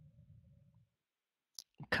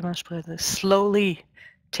comment je pourrais dire, slowly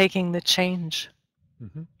taking the change.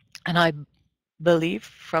 Mm-hmm. And I believe,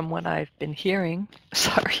 from what I've been hearing,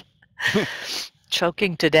 sorry,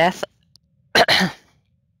 choking to death,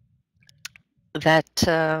 that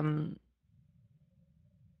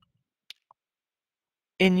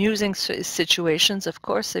in using situations, of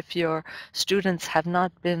course, if your students have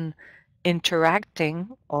not been interacting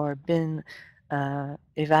or been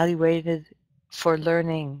evaluated for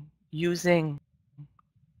learning using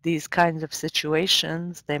these kinds of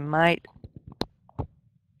situations, they might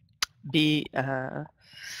be comment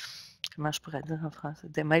je pourrais dire en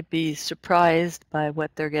français? They might be surprised by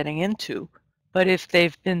what they're getting into. But if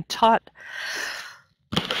they've been taught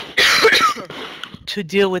to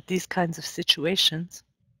deal with these kinds of situations,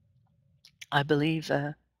 I believe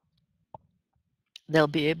they'll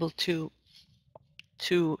be able to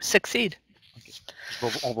succeed.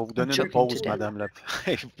 Okay. On va vous donner une Talking pause, to them. Madame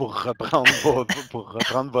Lefebvre, pour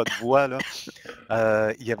reprendre votre voix. Là.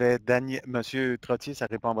 Il y avait Daniel, Monsieur Trottier, ça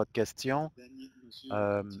répond à votre question.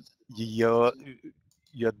 Il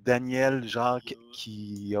y a Daniel Jacques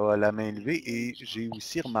qui a la main levée et j'ai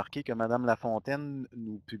aussi remarqué que Madame Lafontaine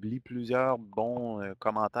nous publie plusieurs bons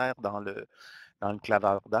commentaires dans le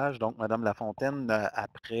clavardage. Donc, Madame Lafontaine,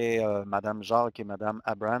 après Madame Jacques et Madame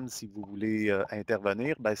Abrams, si vous voulez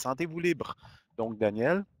intervenir, ben, sentez-vous libre. Donc,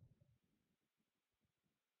 Daniel.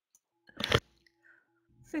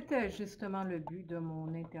 C'était justement le but de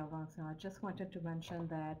mon intervention. I just wanted to mention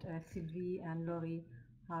that Sylvie and Laurie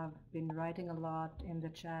have been writing a lot in the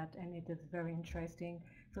chat, and it is very interesting.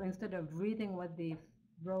 So instead of reading what they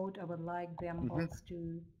wrote, I would like them Mhm. also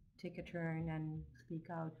to take a turn and speak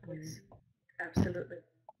out, please. Absolutely.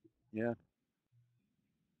 Yeah.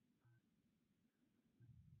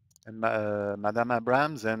 And Madame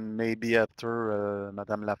Abrams, and maybe after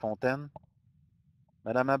Madame Lafontaine.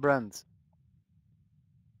 Madame Abrams.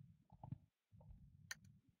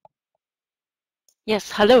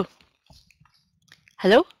 Yes, hello.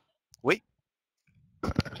 Hello? Oui.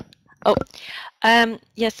 Oh,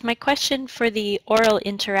 yes, my question for the oral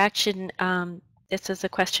interaction, this is a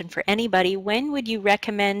question for anybody. When would you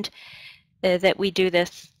recommend that we do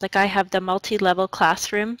this? Like I have the multi-level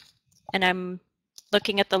classroom and I'm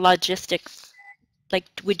looking at the logistics. Like,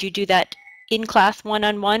 would you do that in class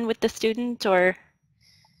one-on-one with the student or?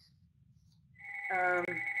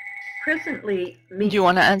 Presently, Do you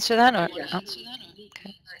want to answer that? Or? Yes. Oh,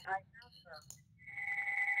 okay.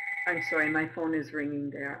 I'm sorry, my phone is ringing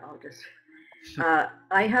there. I'll just.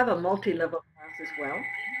 I have a multi-level class as well,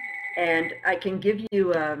 and I can give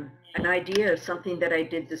you an idea of something that I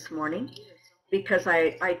did this morning, because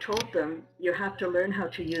I told them you have to learn how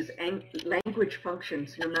to use language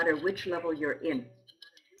functions no matter which level you're in.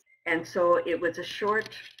 And so it was a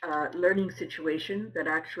short learning situation that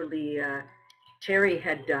actually Terry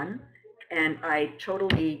had done, and I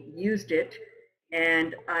totally used it.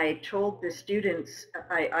 And I told the students,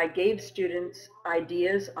 I gave students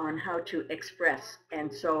ideas on how to express.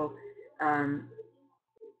 And so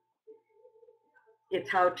it's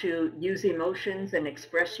how to use emotions and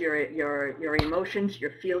express your emotions,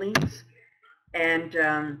 your feelings. And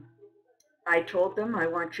I told them, I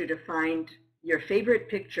want you to find your favorite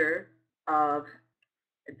picture of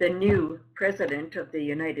the new president of the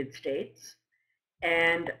United States.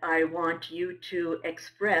 And I want you to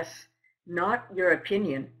express not your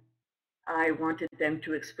opinion. I wanted them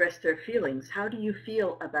to express their feelings. How do you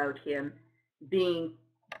feel about him being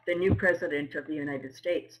the new president of the United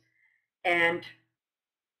States? And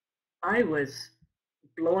I was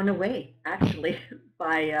blown away, actually,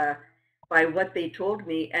 by what they told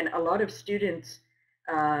me. And a lot of students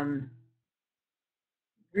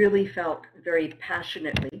really felt very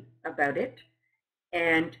passionately about it.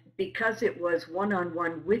 And because it was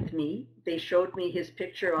one-on-one with me, they showed me his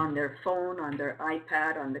picture on their phone, on their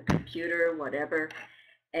iPad, on the computer, whatever.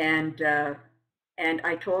 And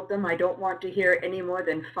I told them I don't want to hear any more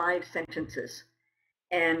than 5 sentences.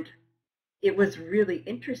 And it was really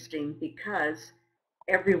interesting because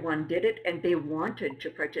everyone did it and they wanted to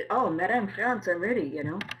participate. Oh, Madame France, I'm ready, you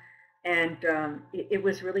know. And it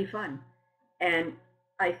was really fun. And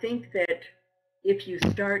I think that if you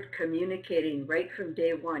start communicating right from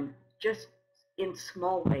day one, just in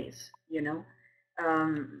small ways, you know,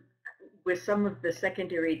 with some of the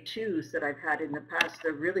secondary twos that I've had in the past,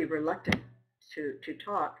 they're really reluctant to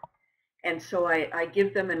talk. And so I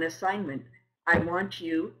give them an assignment. I want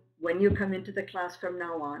you, when you come into the class from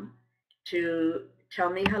now on, to tell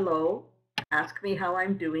me hello, ask me how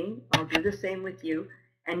I'm doing. I'll do the same with you.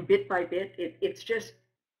 And bit by bit, it's just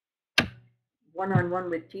one-on-one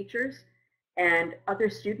with teachers, and other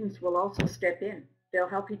students will also step in. They'll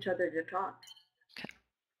help each other to talk. Okay.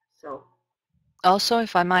 So. Also,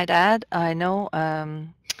 if I might add, I know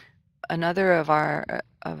another of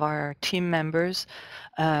our team members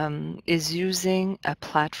is using a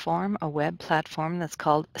platform, a web platform that's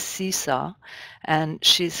called Seesaw, and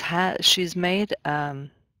she's made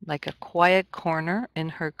like a quiet corner in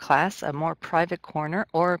her class, a more private corner,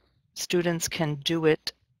 or students can do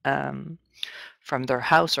it from their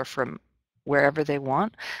house or from wherever they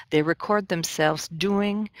want. They record themselves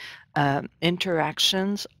doing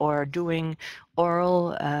interactions or doing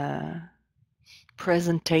oral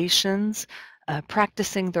presentations,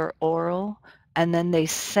 practicing their oral, and then they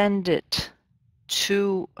send it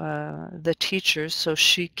to the teachers so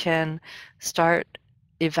she can start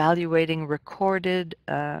evaluating recorded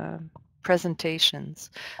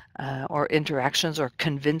presentations or interactions or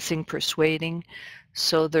convincing, persuading.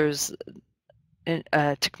 So there's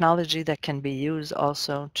technology that can be used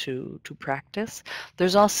also to practice.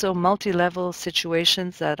 There's also multi-level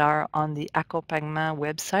situations that are on the Accompagnement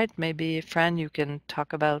website. Maybe, Fran, you can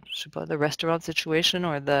talk about, je sais pas, the restaurant situation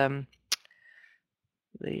or the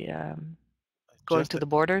going Just to the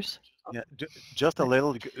borders. yeah, just a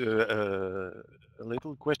little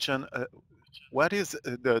question. What is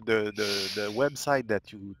the website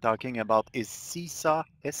that you're talking about? Is CISA,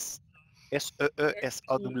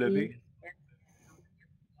 SEESAW?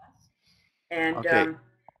 And Okay.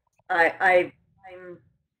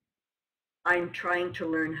 I'm trying to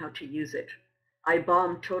learn how to use it. I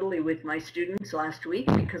bombed totally with my students last week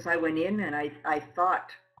because I went in and I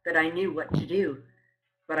thought that I knew what to do,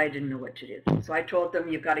 but I didn't know what to do. So I told them,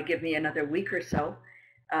 you've got to give me another week or so.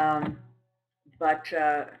 But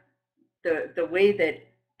the way that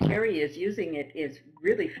Terry is using it is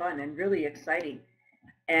really fun and really exciting.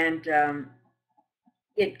 And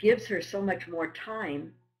it gives her so much more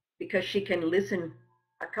time because she can listen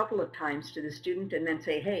a couple of times to the student and then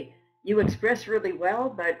say, hey, you express really well,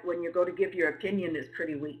 but when you go to give your opinion, it's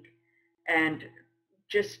pretty weak. And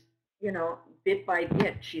just, you know, bit by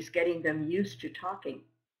bit, she's getting them used to talking.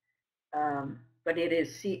 But it is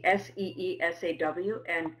SEESAW,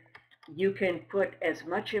 and you can put as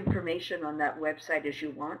much information on that website as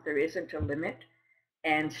you want. There isn't a limit,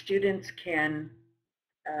 and students can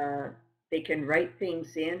they can write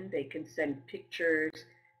things in, they can send pictures,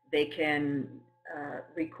 they can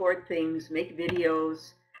record things, make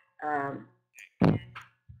videos.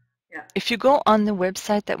 Yeah. If you go on the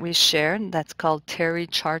website that we shared, that's called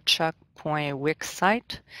terrycharchuk.wix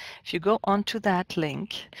site. If you go onto that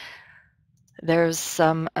link, there's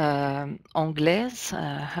some anglais,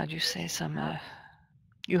 how do you say, some,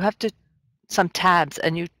 you have to, some tabs,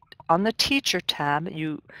 and you, on the teacher tab,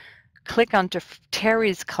 you click onto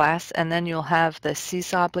Terry's class, and then you'll have the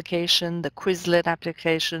Seesaw application, the Quizlet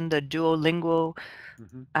application, the Duolingo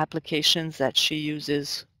applications that she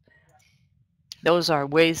uses. Those are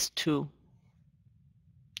ways to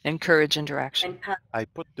encourage interaction. I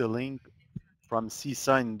put the link from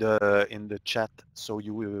CISA in the chat, so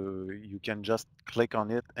you can just click on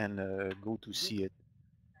it and go to see it.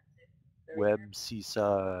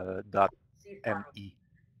 webcisa.me.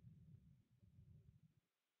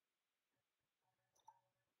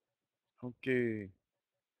 OK.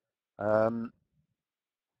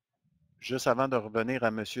 Juste avant de revenir à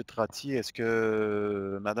M. Trottier, est-ce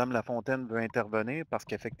que Mme Lafontaine veut intervenir? Parce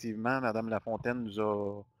qu'effectivement, Mme Lafontaine nous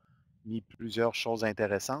a mis plusieurs choses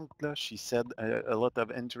intéressantes. Là. She said a lot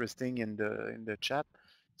of interesting in the chat.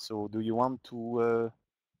 So do you want to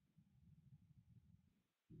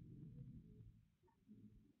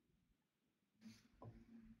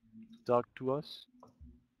talk to us?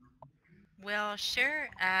 Well, sure.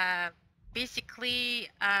 Basically,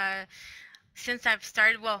 since I've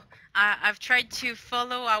started, well, I've tried to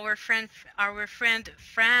follow our friend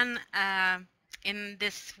Fran in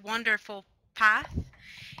this wonderful path,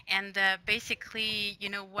 and basically, you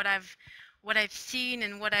know, what I've seen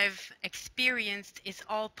and what I've experienced is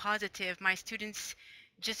all positive. My students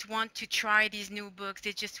just want to try these new books.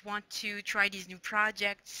 They just want to try these new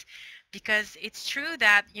projects, because it's true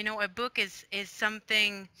that, you know, a book is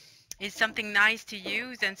something nice to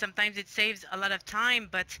use, and sometimes it saves a lot of time,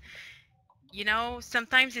 but you know,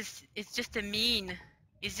 sometimes it's just a mean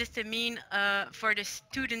for the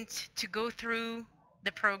student to go through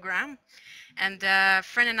the program. And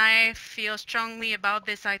Fran and I feel strongly about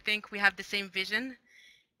this. I think we have the same vision,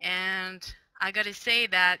 and I gotta say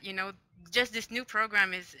that, you know, just this new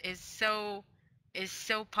program is so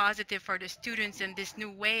positive for the students, and this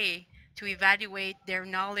new way to evaluate their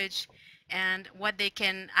knowledge and what they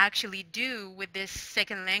can actually do with this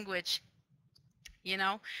second language, you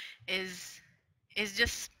know, is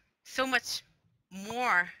just so much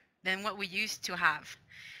more than what we used to have,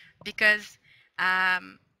 because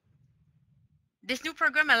this new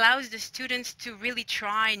program allows the students to really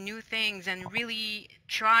try new things and really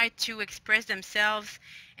try to express themselves,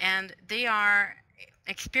 and they are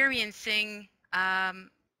experiencing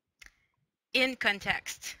in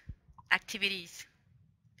context activities.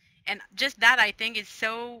 And just that, I think, is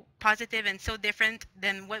so positive and so different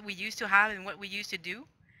than what we used to have and what we used to do.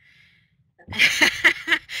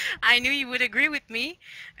 I knew you would agree with me.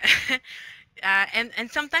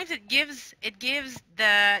 And sometimes it gives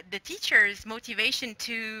the teachers motivation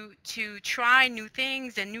to try new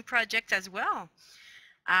things and new projects as well.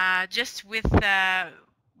 Just with the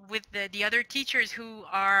other teachers who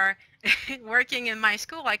are working in my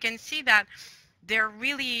school, I can see that they're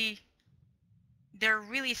really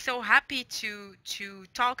so happy to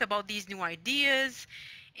talk about these new ideas,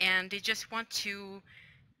 and they just want to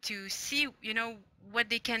see, you know, what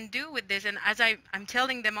they can do with this. And as I'm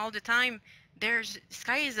telling them all the time, there's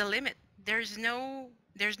sky is the limit. There's no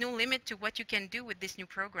limit to what you can do with this new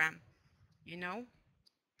program. You know,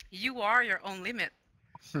 you are your own limit.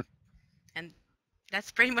 And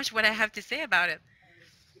that's pretty much what I have to say about it.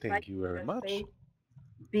 If I Thank you very could just much. say,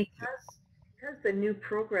 because the new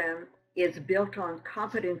program is built on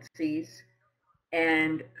competencies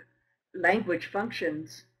and language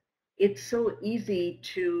functions, it's so easy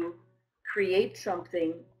to create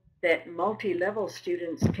something that multi-level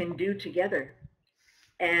students can do together.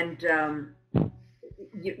 And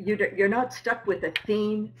you're not stuck with a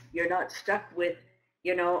theme. You're not stuck with,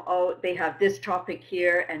 you know, oh, they have this topic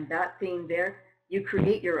here and that theme there. You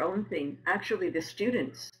create your own thing. Actually, the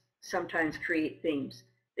students sometimes create themes.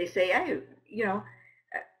 They say, hey, you know,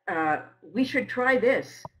 we should try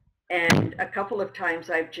this. And a couple of times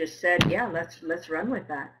I've just said, yeah, let's run with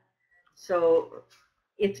that. So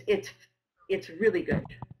it's really good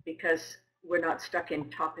because we're not stuck in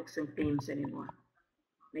topics and themes anymore.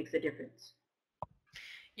 Makes a difference.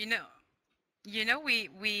 You know,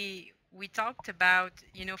 we talked about,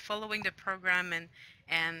 you know, following the program,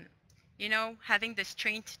 and you know, having the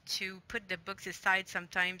strength to put the books aside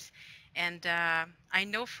sometimes. And I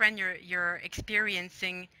know, friend, you're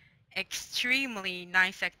experiencing extremely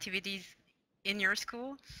nice activities in your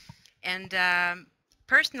school. And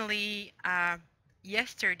personally,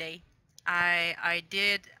 yesterday, I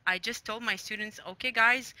just told my students, okay,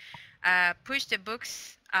 guys, push the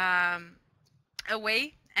books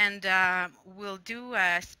away, and we'll do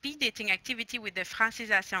a speed dating activity with the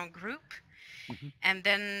Francisation group. Mhm. And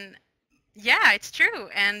then, yeah, it's true.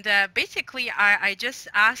 And basically, I just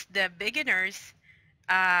asked the beginners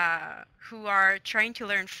who are trying to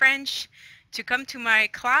learn French to come to my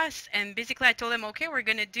class. And basically, I told them, okay, we're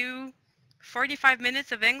going to do 45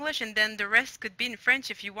 minutes of English, and then the rest could be in French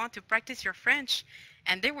if you want to practice your French.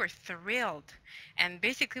 And they were thrilled. And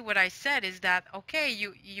basically what I said is that, okay,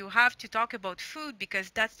 you have to talk about food because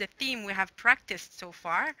that's the theme we have practiced so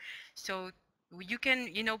far. So you can,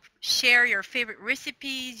 you know, share your favorite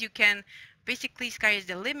recipes. You can, basically, sky is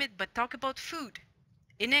the limit, but talk about food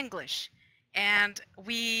in English. And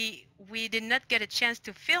we did not get a chance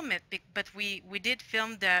to film it, but we did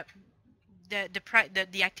film the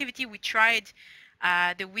activity we tried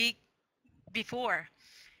the week before.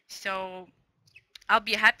 So I'd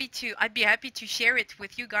be happy to share it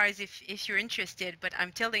with you guys if you're interested. But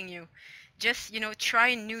I'm telling you, just, you know,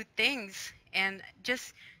 try new things, and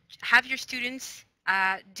just have your students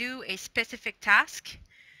do a specific task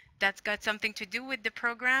that's got something to do with the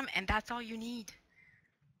program, and that's all you need.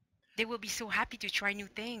 They will be so happy to try new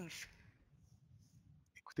things.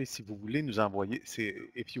 Écoutez, si vous voulez nous envoyer,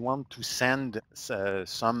 if you want to send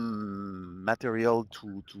some material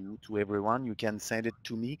to everyone, you can send it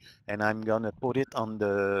to me, and I'm gonna put it on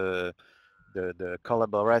the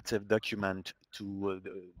collaborative document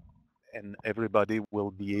and everybody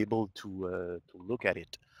will be able to look at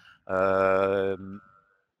it.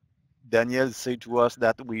 Daniel said to us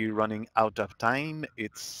that we're running out of time.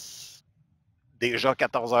 It's déjà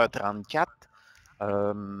 14h34.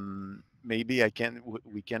 Maybe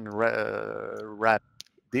we can wrap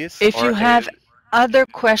this, If you or have other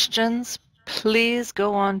questions, please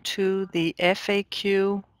go on to the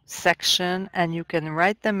FAQ section and you can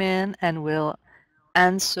write them in and we'll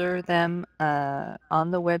answer them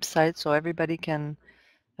on the website so everybody can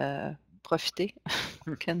profiter,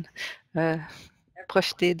 can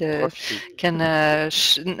profiter de, profitez. can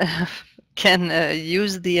can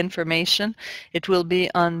use the information. It will be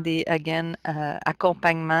on the, again,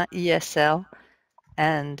 accompagnement ESL,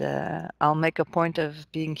 and I'll make a point of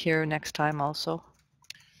being here next time also.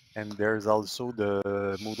 And there's also the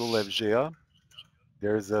Moodle FGA.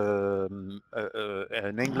 There's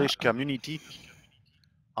an English community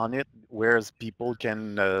on it where people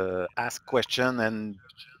can ask questions and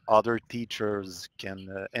other teachers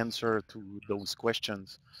can answer to those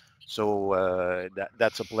questions. So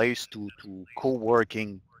that's a place to co-worked,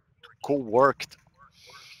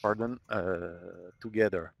 pardon,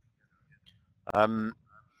 together. Um,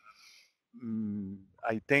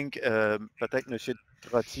 I think, peut-être, Monsieur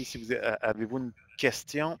Trottier, si vous avez-vous une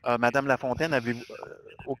question? Madame Lafontaine, avez-vous,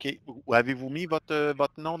 OK, avez-vous mis votre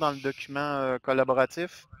nom dans le document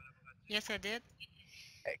collaboratif? Yes, I did.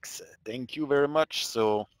 Thank you very much.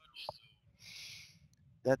 So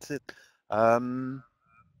that's it.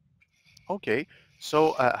 Okay,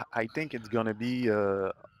 so I think it's gonna be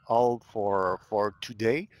all for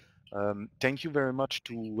today. Thank you very much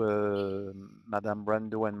to Madame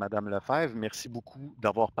Brando et Madame Lefebvre. Merci beaucoup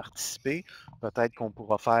d'avoir participé. Peut-être qu'on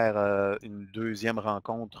pourra faire une deuxième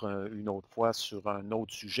rencontre une autre fois sur un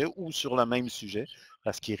autre sujet ou sur le même sujet,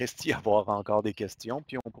 parce qu'il reste y avoir encore des questions,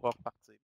 puis on pourra repartir.